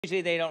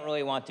Usually they don't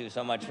really want to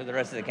so much for the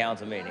rest of the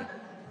council meeting.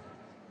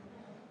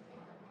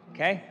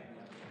 Okay?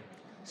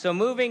 So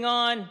moving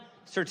on,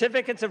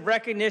 certificates of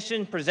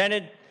recognition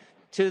presented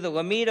to the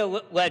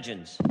Lomita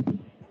legends.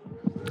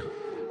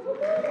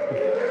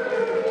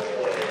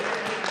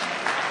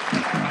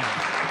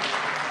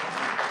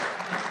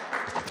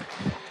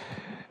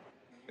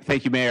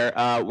 Thank you, Mayor.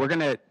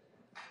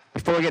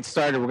 Before we get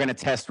started, we're going to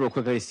test real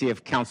quickly to see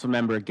if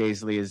Councilmember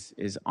Gaisley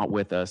is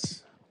with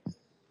us.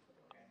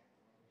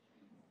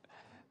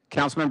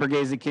 Councilmember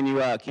Gaisley, can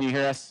you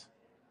hear us?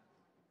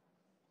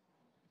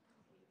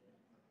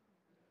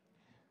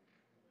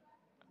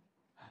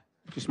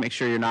 Just make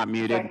sure you're not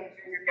muted. I can hear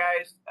you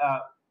guys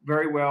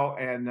very well,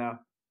 and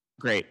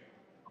great,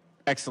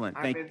 excellent.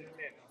 Thank you.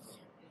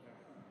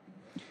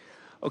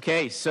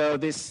 Okay, so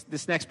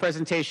this next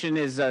presentation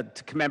is to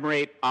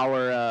commemorate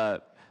our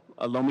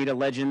Lomita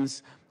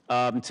legends.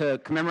 To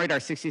commemorate our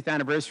 60th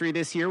anniversary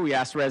this year, we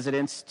asked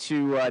residents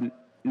to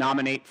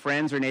nominate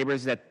friends or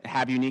neighbors that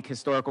have unique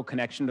historical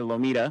connection to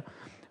Lomita.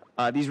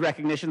 These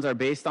recognitions are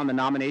based on the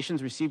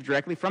nominations received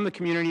directly from the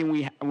community,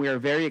 and we are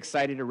very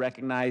excited to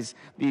recognize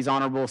these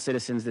honorable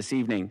citizens this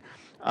evening.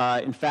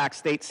 In fact,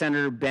 State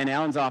Senator Ben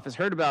Allen's office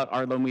heard about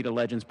our Lomita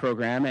Legends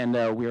program,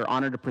 and we are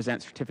honored to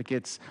present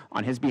certificates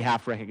on his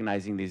behalf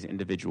recognizing these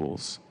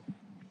individuals.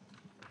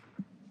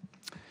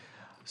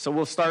 So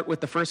we'll start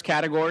with the first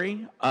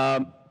category.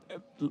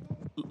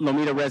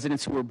 Lomita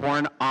residents who were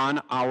born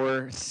on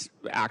our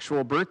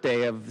actual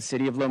birthday of the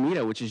city of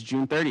Lomita, which is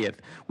June 30th.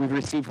 We've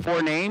received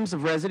 4 names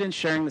of residents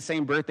sharing the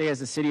same birthday as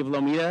the city of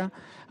Lomita.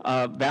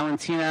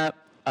 Valentina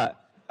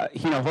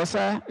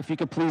Hinojosa, if you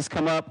could please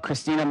come up.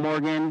 Christina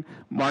Morgan,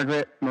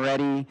 Margaret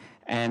Moretti,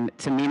 and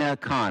Tamina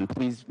Khan.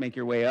 Please make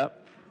your way up.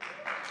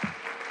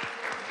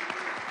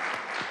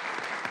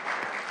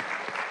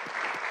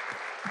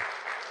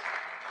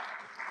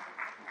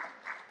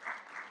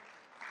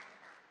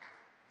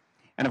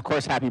 And of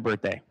course, happy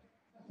birthday.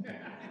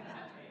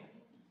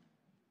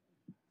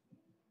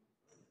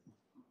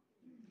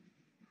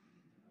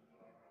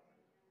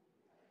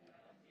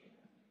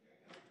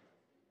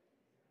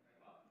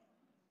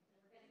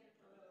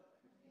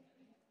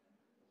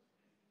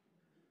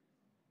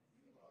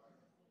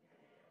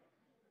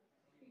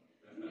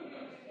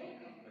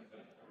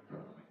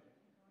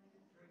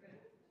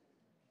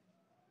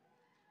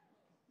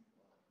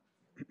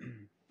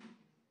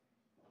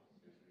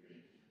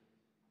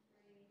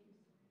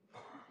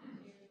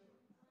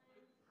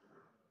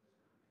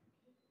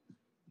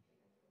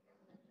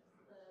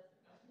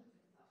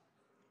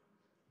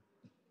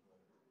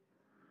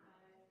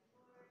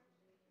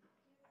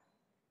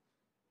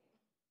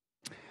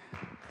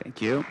 Thank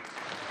you.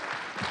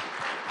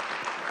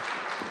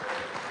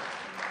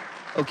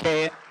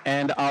 Okay,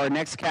 and our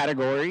next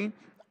category,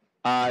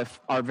 our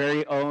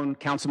very own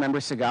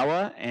Councilmember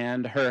Sagawa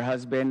and her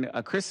husband,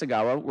 Chris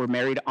Sagawa, were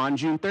married on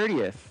June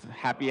 30th.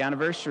 Happy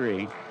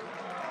anniversary.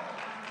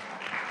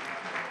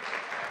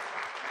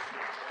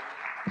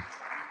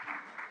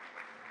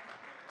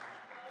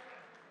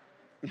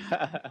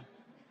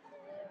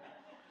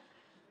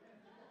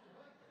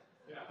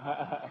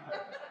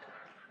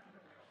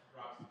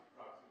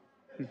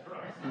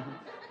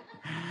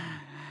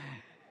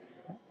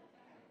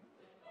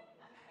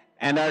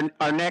 And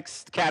our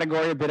next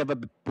category, a bit of a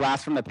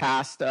blast from the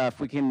past. If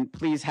we can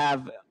please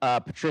have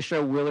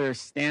Patricia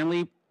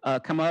Wheeler-Stanley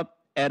come up,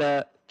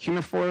 Etta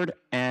Cumiford,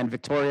 and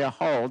Victoria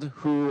Hald,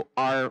 who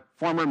are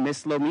former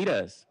Miss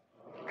Lomitas.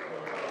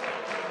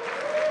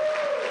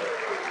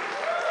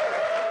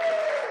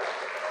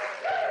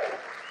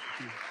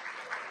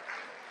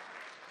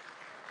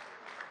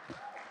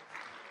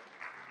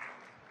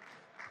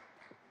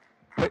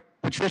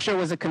 Patricia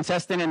was a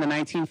contestant in the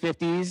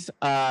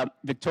 1950s.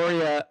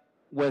 Victoria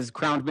was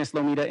crowned Miss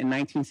Lomita in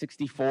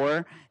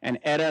 1964, and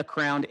Etta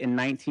crowned in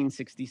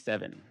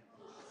 1967.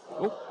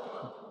 Oh.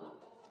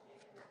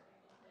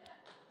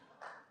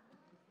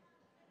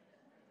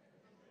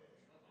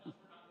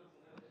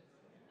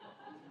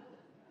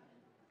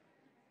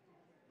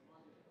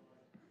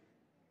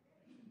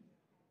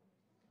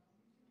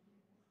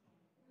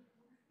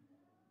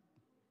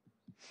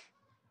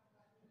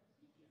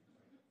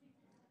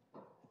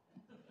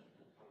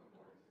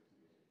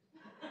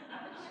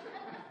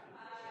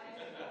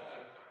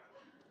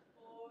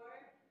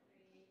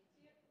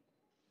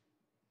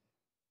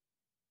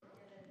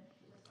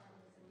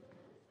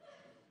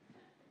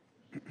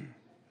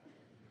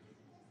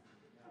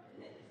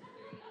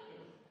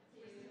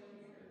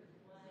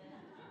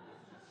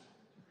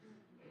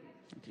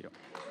 Thank you.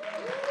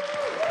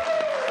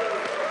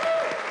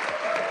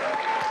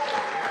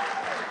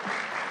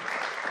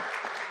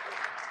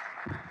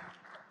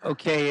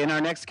 Okay, in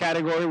our next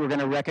category, we're going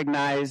to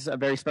recognize a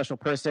very special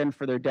person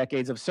for their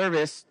decades of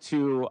service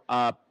to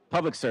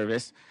public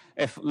service.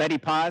 If Letty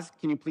Paz,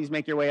 can you please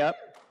make your way up?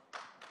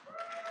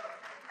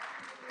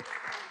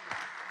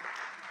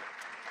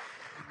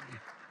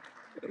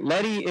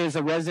 Letty is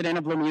a resident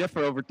of Lomita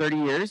for over 30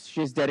 years.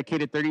 She has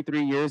dedicated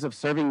 33 years of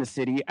serving the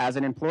city as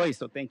an employee.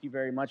 So thank you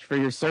very much for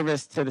your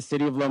service to the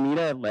city of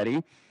Lomita,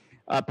 Letty.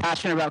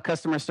 Passionate about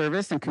customer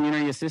service and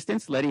community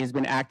assistance, Letty has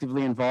been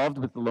actively involved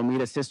with the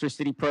Lomita Sister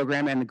City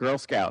program and the Girl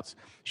Scouts.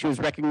 She was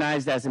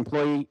recognized as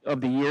Employee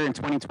of the Year in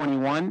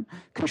 2021,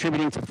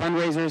 contributing to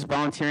fundraisers,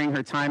 volunteering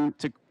her time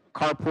to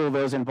carpool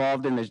those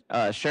involved in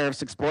the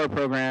Sheriff's Explorer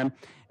program,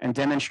 and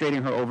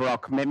demonstrating her overall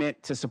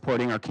commitment to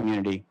supporting our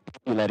community. Thank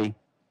you, Letty.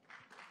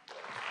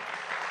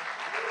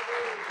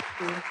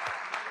 Love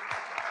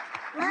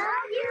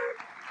you.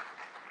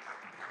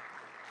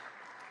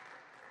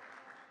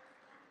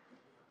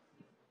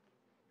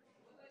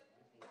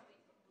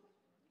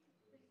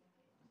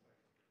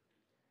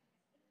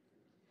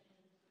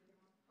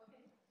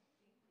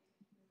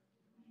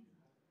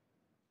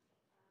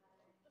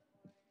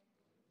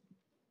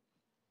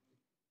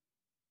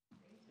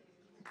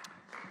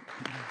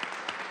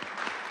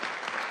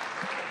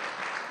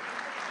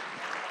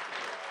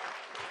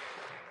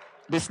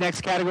 This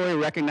next category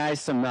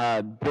recognized some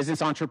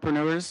business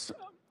entrepreneurs,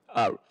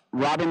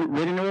 Robin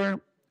Ridenour,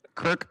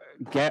 Kirk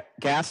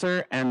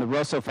Gasser, and the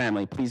Rosso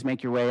family. Please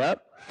make your way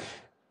up.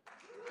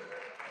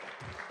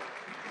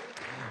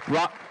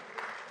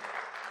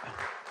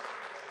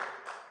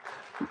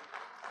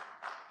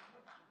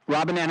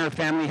 Robin and her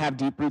family have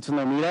deep roots in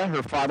Lomita.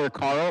 Her father,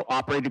 Carl,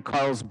 operated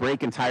Carl's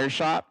brake and tire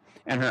shop,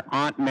 and her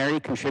aunt, Mary,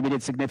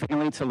 contributed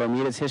significantly to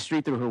Lomita's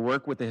history through her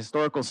work with the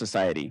Historical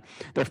Society.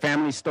 Their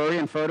family story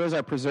and photos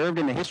are preserved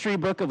in the history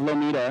book of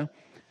Lomita,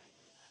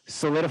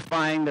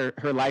 solidifying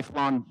her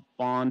lifelong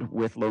bond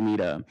with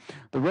Lomita.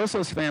 The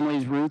Rosso's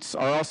family's roots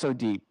are also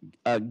deep.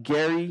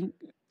 Gary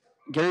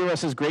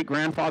Rosso's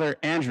great-grandfather,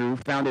 Andrew,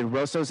 founded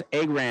Rosso's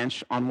Egg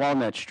Ranch on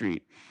Walnut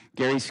Street.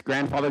 Gary's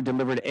grandfather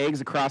delivered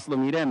eggs across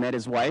Lomita and met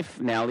his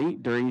wife, Nally,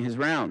 during his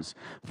rounds.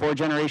 4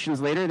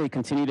 generations later, they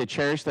continue to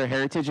cherish their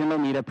heritage in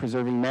Lomita,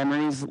 preserving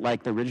memories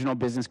like the original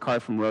business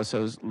card from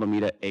Rosso's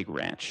Lomita Egg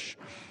Ranch.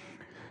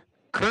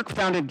 Kirk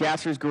founded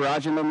Gasser's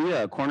Garage in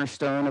Lomita, a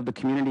cornerstone of the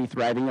community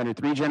thriving under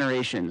 3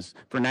 generations.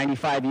 For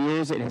 95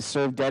 years, it has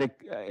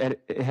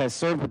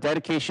served with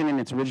dedication in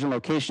its original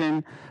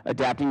location,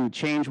 adapting to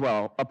change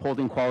while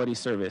upholding quality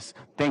service.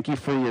 Thank you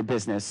for your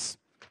business.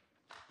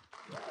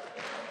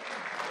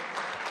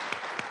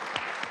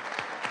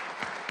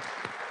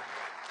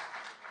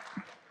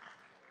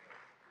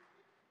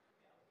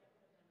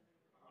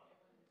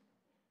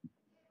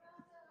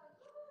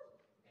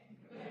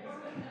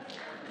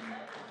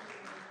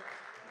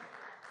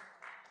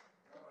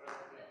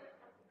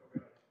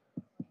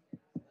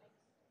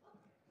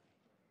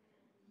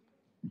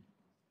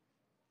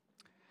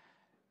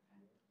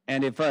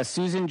 And if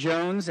Susan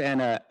Jones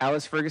and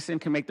Alice Ferguson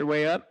can make their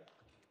way up.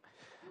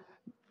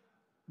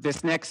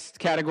 This next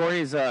category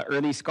is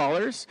early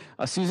scholars.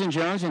 Susan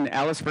Jones and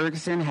Alice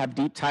Ferguson have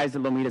deep ties to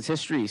Lomita's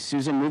history.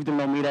 Susan moved to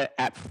Lomita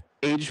at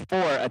age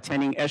 4,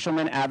 attending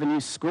Eshelman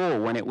Avenue School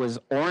when it was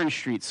Orange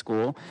Street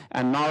School,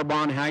 and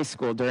Narbonne High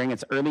School during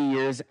its early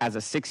years as a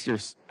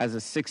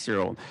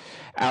 6-year-old.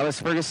 Alice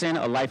Ferguson,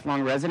 a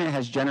lifelong resident,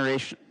 has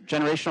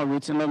generational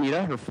roots in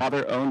Lomita. Her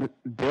father owned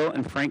Bill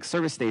and Frank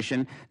Service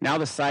Station, now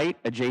the site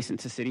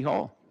adjacent to City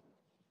Hall.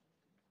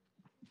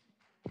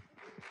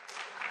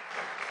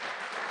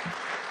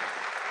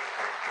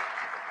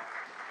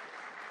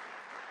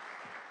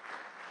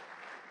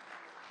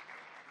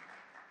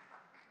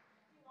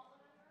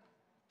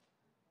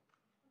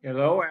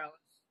 Hello, Alice.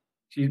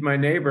 She's my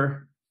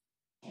neighbor.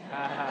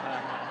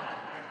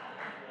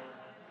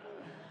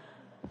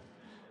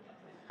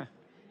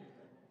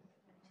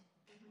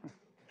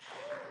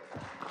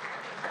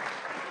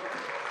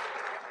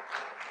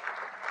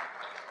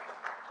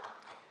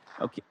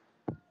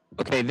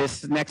 Okay,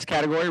 this next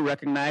category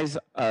recognizes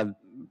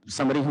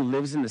somebody who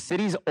lives in the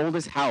city's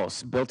oldest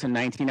house, built in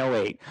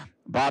 1908.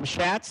 Bob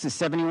Schatz is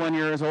 71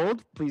 years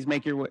old. Please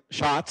make your way,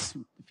 Schatz, if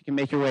you can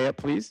make your way up,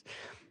 please.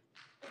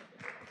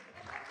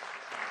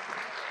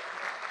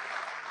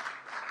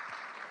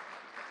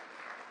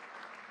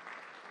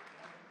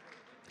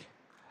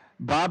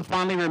 Bob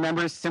fondly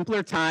remembers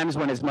simpler times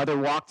when his mother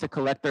walked to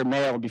collect their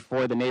mail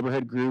before the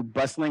neighborhood grew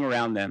bustling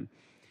around them.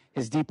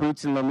 His deep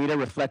roots in Lomita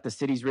reflect the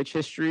city's rich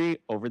history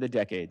over the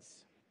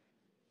decades.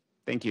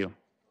 Thank you.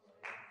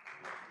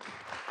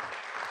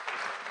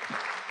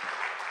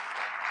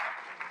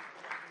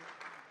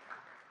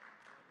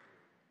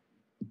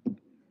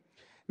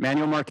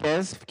 Manuel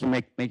Marquez, if you can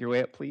make your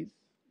way up, please.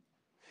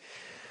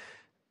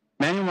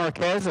 Manuel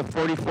Marquez, a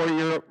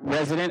 44-year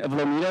resident of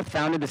Lomita,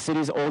 founded the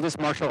city's oldest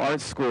martial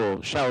arts school,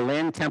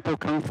 Shaolin Temple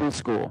Kung Fu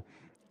School.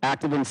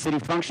 Active in city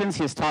functions,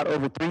 he has taught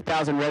over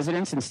 3,000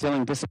 residents,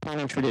 instilling discipline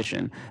and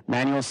tradition.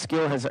 Manuel's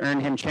skill has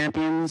earned him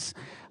champions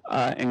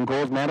and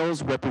gold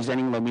medals,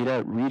 representing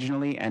Lomita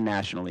regionally and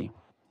nationally.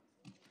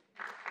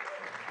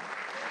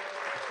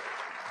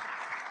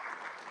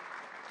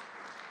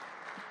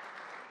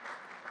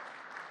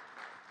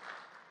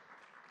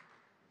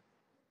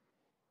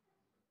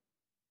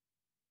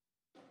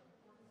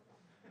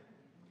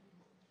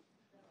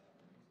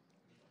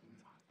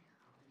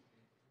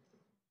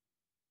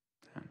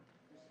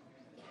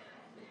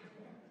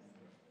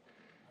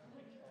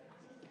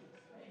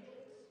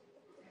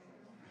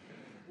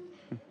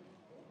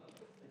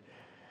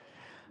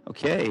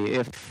 Okay,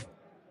 if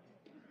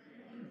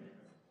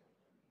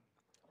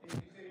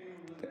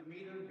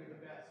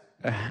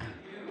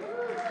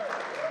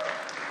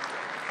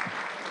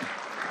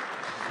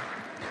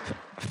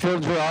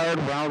Phil Gerard,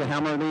 Ronald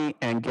Hammerly,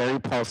 and Gary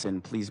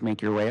Paulson, please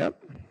make your way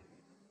up.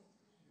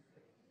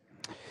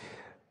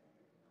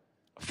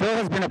 Phil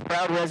has been a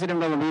proud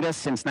resident of Lomita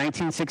since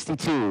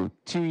 1962,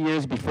 2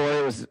 years before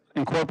it was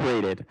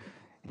incorporated.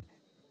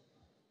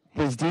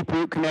 His deep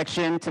root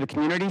connection to the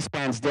community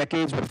spans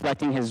decades,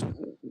 reflecting his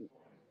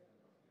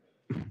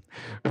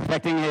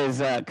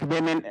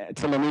commitment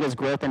to Lomita's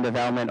growth and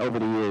development over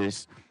the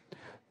years.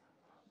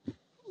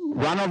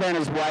 Ronald and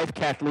his wife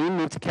Kathleen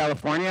moved to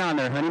California on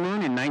their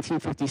honeymoon in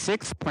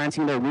 1956,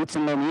 planting their roots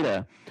in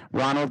Lomita.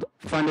 Ronald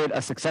founded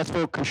a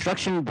successful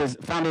construction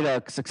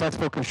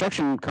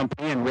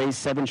company and raised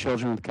 7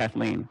 children with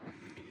Kathleen.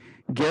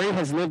 Gary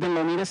has lived in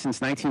Lomita since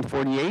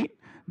 1948,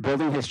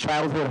 building his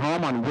childhood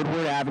home on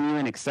Woodward Avenue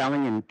and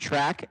excelling in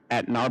track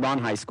at Narbonne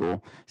High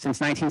School.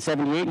 Since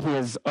 1978, he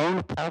has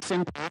owned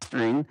Paulson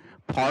Pastoring,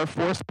 Par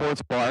 4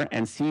 Sports Bar,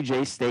 and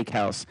CJ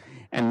Steakhouse,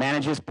 and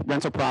manages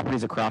rental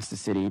properties across the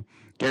city.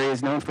 Gary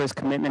is known for his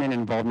commitment and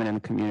involvement in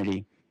the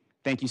community.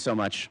 Thank you so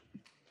much.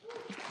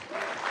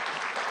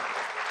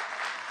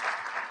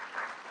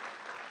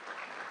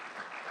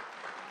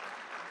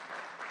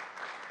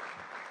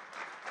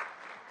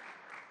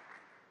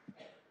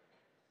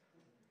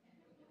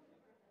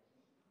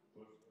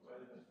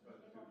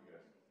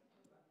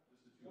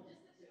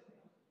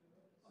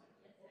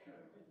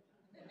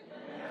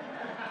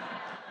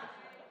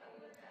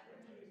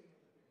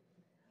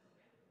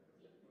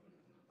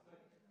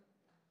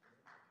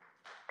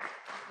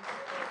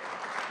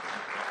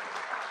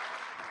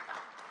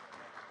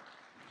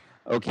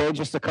 Okay,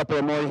 just a couple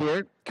of more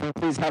here. Can we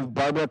please have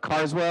Barbara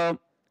Carswell,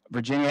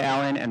 Virginia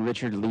Allen, and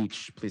Richard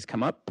Leach please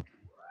come up?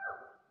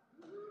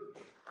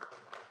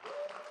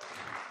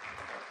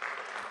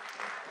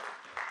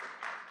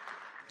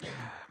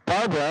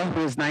 Barbara,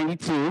 who is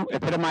 92,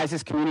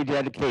 epitomizes community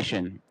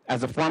dedication.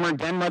 As a former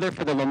den mother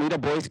for the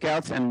Lomita Boy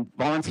Scouts and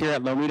volunteer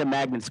at Lomita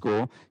Magnet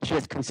School, she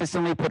has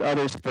consistently put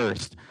others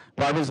first.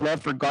 Barbara's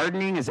love for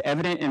gardening is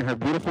evident in her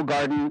beautiful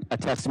garden, a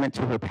testament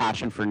to her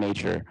passion for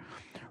nature.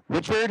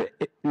 Richard,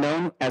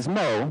 known as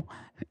Mo,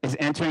 is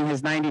entering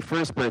his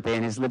 91st birthday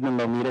and has lived in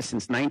Lomita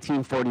since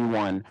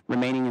 1941,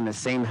 remaining in the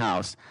same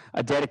house.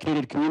 A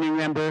dedicated community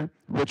member,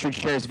 Richard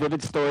shares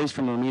vivid stories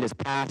from Lomita's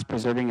past,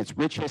 preserving its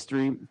rich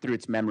history through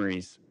its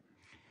memories.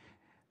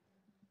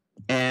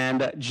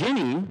 And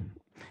Ginny,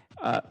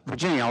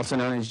 Virginia, also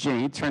known as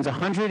Ginny, turns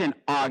 100 in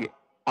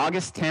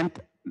August 10th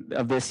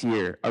of this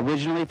year.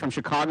 Originally from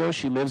Chicago,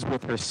 she lives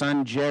with her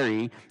son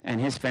Jerry and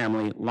his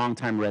family,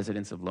 longtime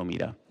residents of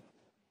Lomita.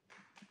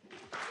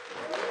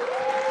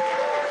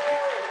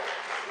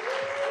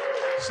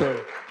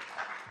 So,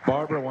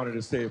 Barbara wanted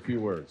to say a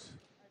few words.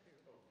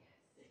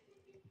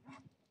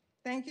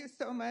 Thank you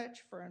so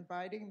much for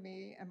inviting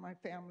me and my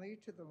family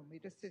to the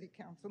Lomita City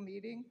Council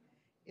meeting.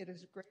 It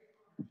is great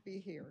to be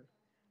here.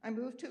 I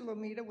moved to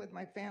Lomita with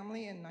my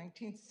family in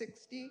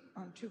 1960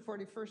 on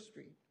 241st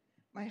Street.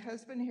 My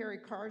husband, Harry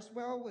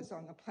Carswell, was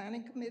on the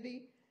planning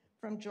committee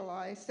from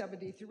July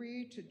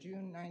 73 to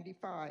June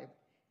 95,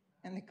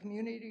 and the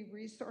Community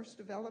Resource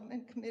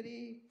Development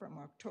Committee from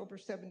October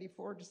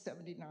 74 to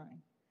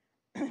 79.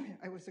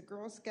 I was a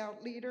Girl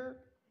Scout leader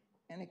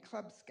and a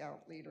Club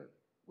Scout leader.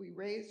 We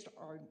raised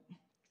our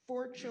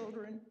 4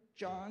 children,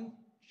 John,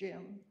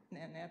 Jim,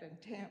 Nanette, and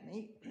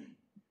Tammy.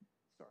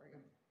 Sorry,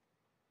 I'm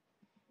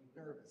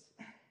nervous.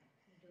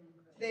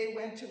 They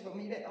went to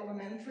Lomita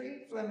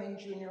Elementary, Fleming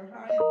Junior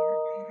High, and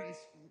Narbonne High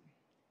School.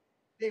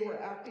 They were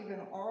active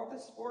in all the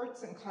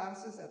sports and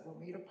classes at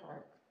Lomita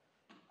Park.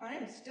 I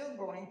am still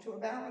going to a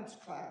balance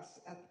class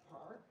at the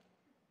park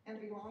and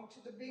belong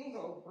to the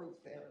bingo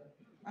group there.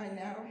 I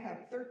now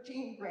have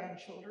 13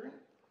 grandchildren,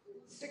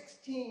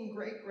 16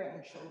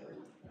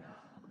 great-grandchildren.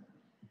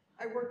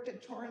 I worked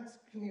at Torrance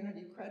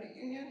Community Credit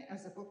Union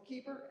as a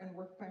bookkeeper and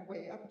worked my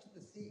way up to the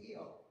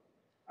CEO.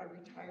 I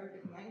retired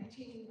in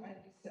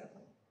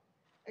 1997.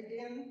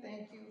 Again,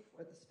 thank you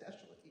for the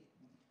special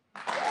evening.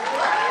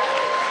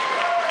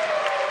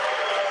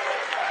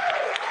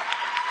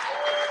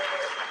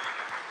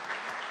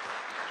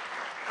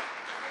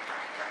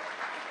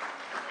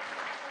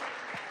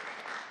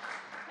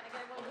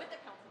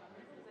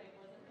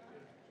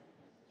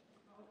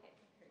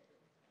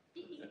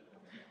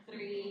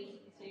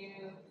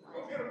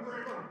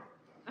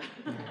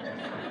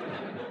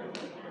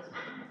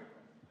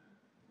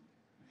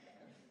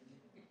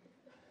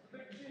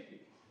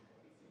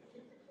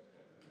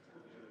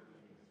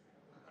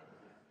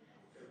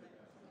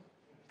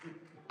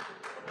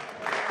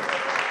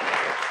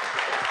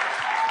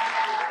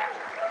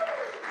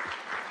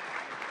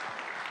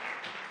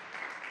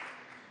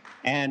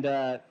 And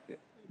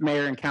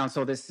Mayor and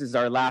Council, this is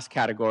our last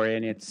category,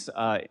 and it's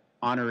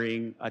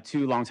honoring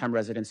two longtime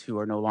residents who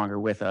are no longer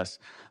with us.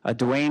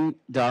 Dwayne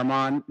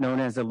Darmon, known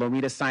as the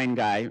Lomita sign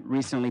guy,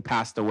 recently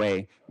passed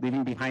away,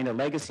 leaving behind a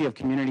legacy of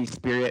community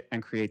spirit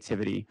and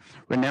creativity.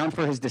 Renowned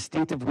for his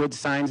distinctive wood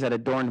signs that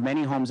adorned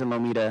many homes in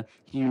Lomita,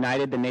 he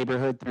united the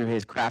neighborhood through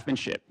his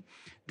craftsmanship.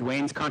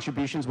 Dwayne's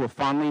contributions will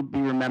fondly be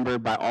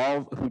remembered by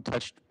all who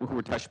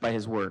were touched by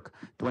his work.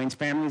 Dwayne's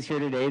family is here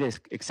today to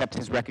accept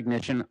his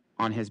recognition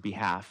on his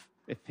behalf.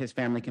 If his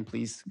family can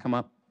please come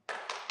up.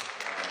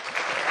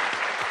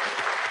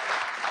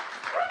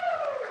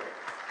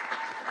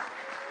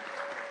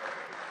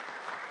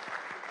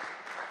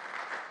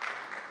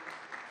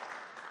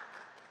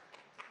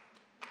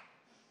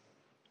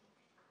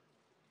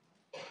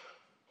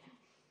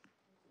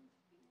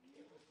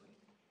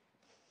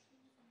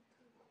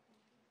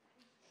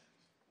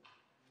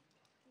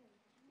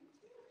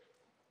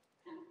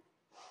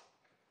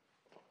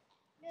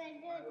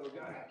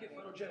 Get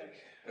photogenic.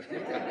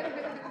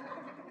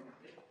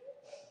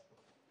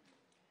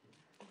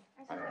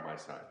 I have my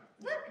side.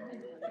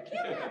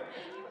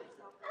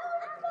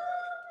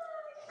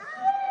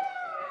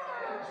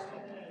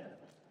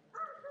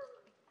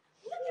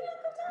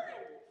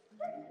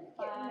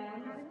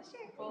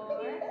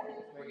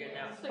 We're getting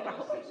out.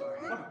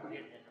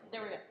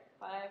 There we go.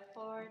 5,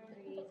 4,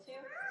 3, 2.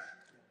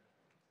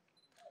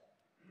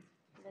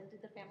 And then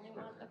did the family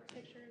want a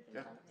picture?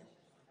 Yeah.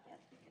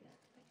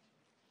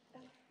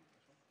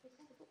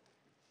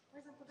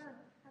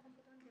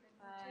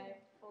 Five,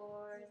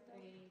 4,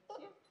 3,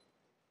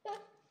 2.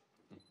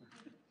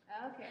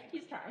 Okay.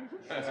 He's trying.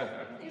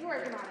 He's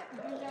working on it.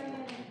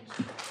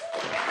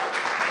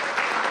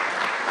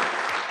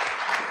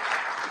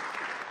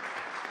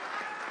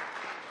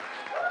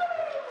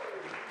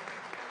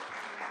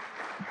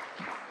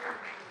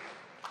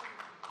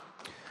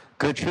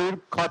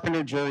 Gertrude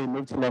Carpenter Jury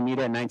moved to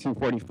Lomita in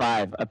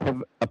 1945,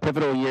 a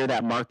pivotal year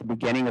that marked the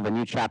beginning of a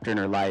new chapter in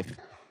her life.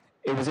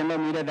 It was in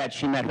Lomita that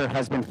she met her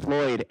husband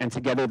Floyd, and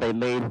together they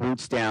laid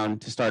roots down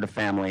to start a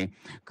family.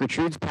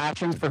 Gertrude's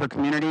passions for her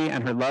community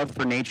and her love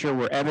for nature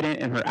were evident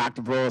in her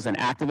active role as an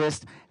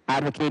activist,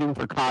 advocating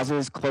for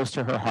causes close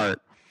to her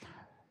heart.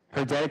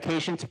 Her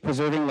dedication to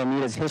preserving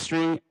Lomita's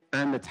history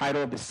earned the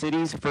title of the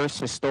city's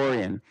first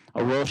historian,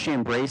 a role she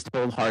embraced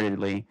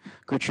wholeheartedly.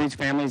 Gertrude's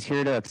family is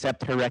here to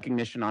accept her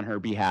recognition on her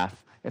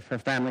behalf. If her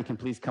family can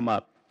please come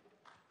up.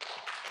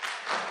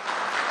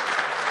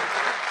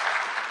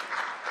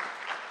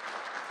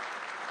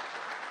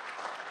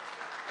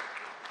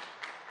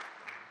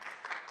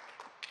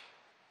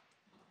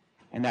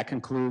 And that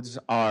concludes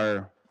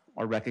our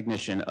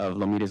recognition of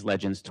Lomita's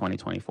Legends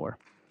 2024.